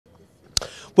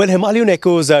Well, Himalayan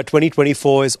Echoes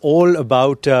 2024 is all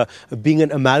about being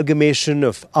an amalgamation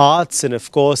of arts and,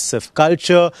 of course, of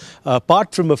culture.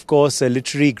 Apart from, of course,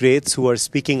 literary greats who are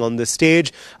speaking on the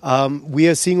stage, we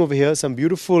are seeing over here some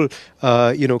beautiful,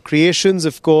 creations,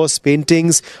 of course,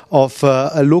 paintings of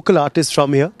a local artist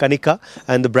from here, Kanika,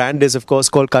 and the brand is, of course,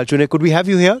 called Culture. Could we have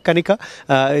you here, Kanika?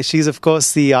 She's, of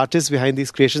course, the artist behind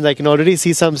these creations. I can already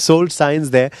see some sold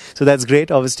signs there, so that's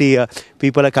great. Obviously,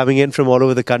 people are coming in from all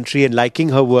over the country and liking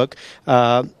her work.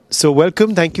 So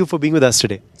welcome. Thank you for being with us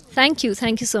today. Thank you.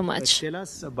 Thank you so much. Tell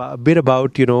us a bit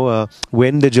about,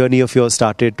 when the journey of yours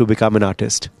started to become an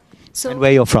artist and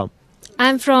where you're from.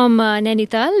 I'm from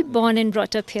Nainital, born and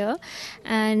brought up here.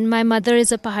 And my mother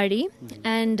is a Pahari.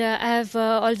 And I have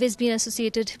always been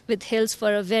associated with hills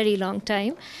for a very long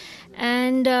time.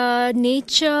 And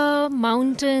nature,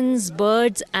 mountains,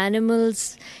 birds,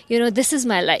 animals, this is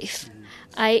my life.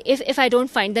 If I don't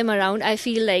find them around, I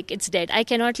feel like it's dead. I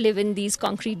cannot live in these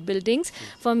concrete buildings.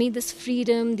 For me, this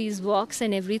freedom, these walks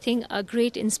and everything are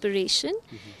great inspiration.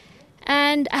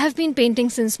 And I have been painting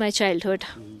since my childhood.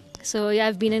 So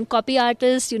I've been a copy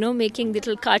artist, making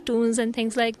little cartoons and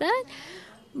things like that.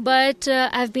 But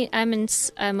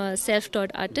I'm a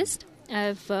self-taught artist.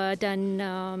 I've done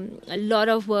a lot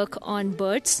of work on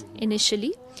birds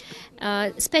initially.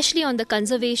 Especially on the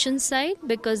conservation side,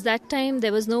 because that time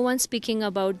there was no one speaking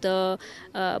about the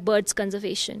birds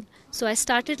conservation. So I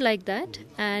started like that,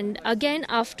 and again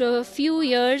after a few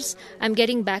years I'm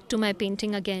getting back to my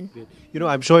painting again.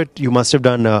 I'm sure you must have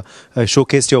done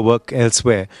showcased your work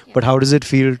elsewhere, but how does it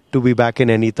feel to be back in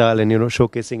Nainital and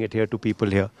showcasing it here to people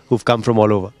here who've come from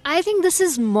all over? I think this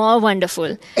is more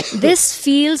wonderful. This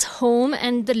feels home,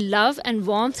 and the love and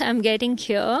warmth I'm getting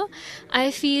here,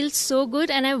 I feel so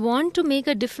good, and I want to make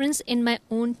a difference in my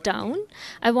own town.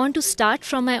 I want to start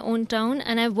from my own town,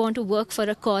 and I want to work for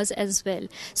a cause as well.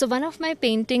 So one of my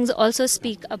paintings also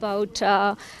speak about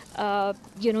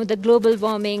the global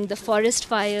warming, the forest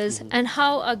fires, and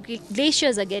how our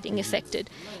glaciers are getting affected.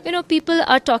 People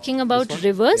are talking about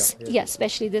rivers,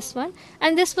 especially this one,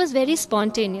 and this was very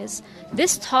spontaneous.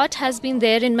 This thought has been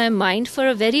there in my mind for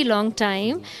a very long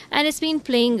time, and it's been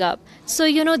playing up. So,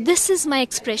 this is my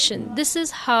expression. This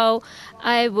is how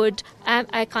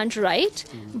I can't write,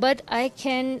 but I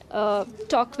can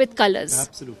talk with colors.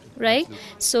 Absolutely. Right?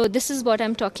 Absolutely. So this is what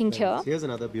I'm talking here. Here's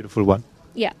another beautiful one.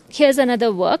 Yeah, here's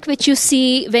another work which you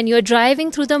see when you're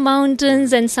driving through the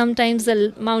mountains, and sometimes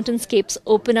the mountainscapes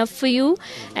open up for you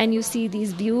and you see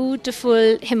these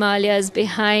beautiful Himalayas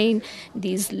behind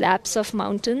these laps of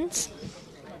mountains.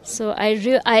 So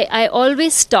I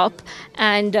always stop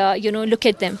and look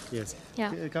at them. Yes.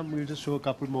 Yeah. Come, we'll just show a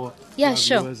couple more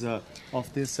viewers,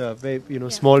 of this very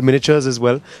small miniatures as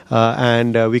well,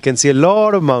 and we can see a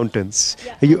lot of mountains.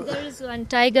 Yeah, there is one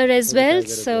tiger as well.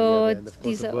 So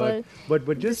these are all.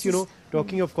 But just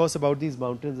talking of course about these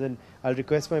mountains, and I'll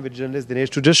request my video journalist Dinesh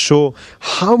to just show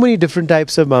how many different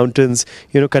types of mountains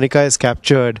Kanika has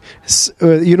captured.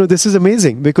 This is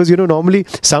amazing because normally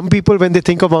some people when they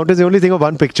think of mountains they only think of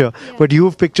one picture, but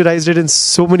you've picturized it in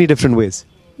so many different ways.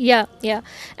 Yeah.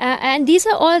 And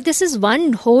this is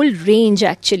one whole range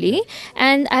actually,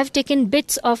 and I've taken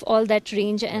bits of all that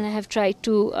range and I have tried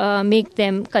to make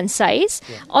them concise.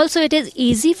 Yeah. Also, it is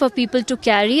easy for people to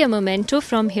carry a memento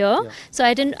from here. Yeah. So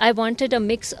I wanted a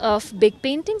mix of big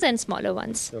paintings and smaller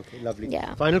ones. Okay, lovely.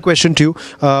 Yeah. Final question to you.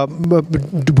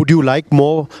 Would you like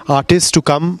more artists to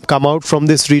come out from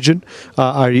this region?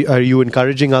 Are you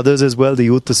encouraging others as well, the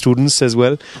youth, the students as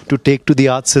well, to take to the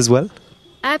arts as well?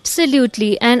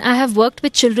 Absolutely, and I have worked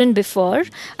with children before.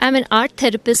 I'm an art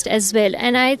therapist as well,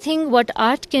 and I think what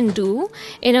art can do,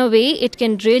 in a way, it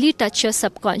can really touch your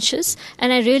subconscious,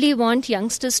 and I really want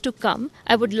youngsters to come.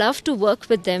 I would love to work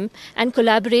with them and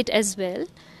collaborate as well.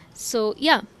 So,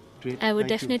 yeah. Great. I would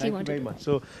definitely want to. Thank you very much.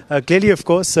 So clearly, of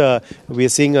course, we are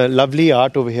seeing a lovely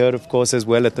art over here, of course, as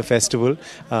well at the festival.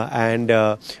 And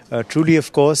truly,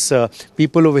 of course,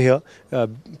 people over here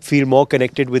feel more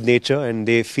connected with nature, and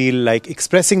they feel like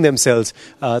expressing themselves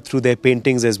through their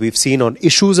paintings, as we've seen on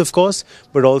issues, of course,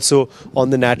 but also on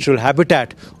the natural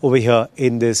habitat over here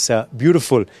in this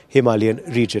beautiful Himalayan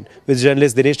region. With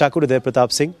journalist Dinesh Thakur, Uday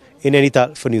Pratap Singh in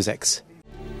Nainital for NewsX.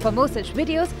 For more such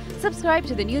videos, subscribe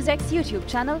to the NewsX YouTube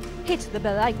channel, hit the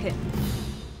bell icon.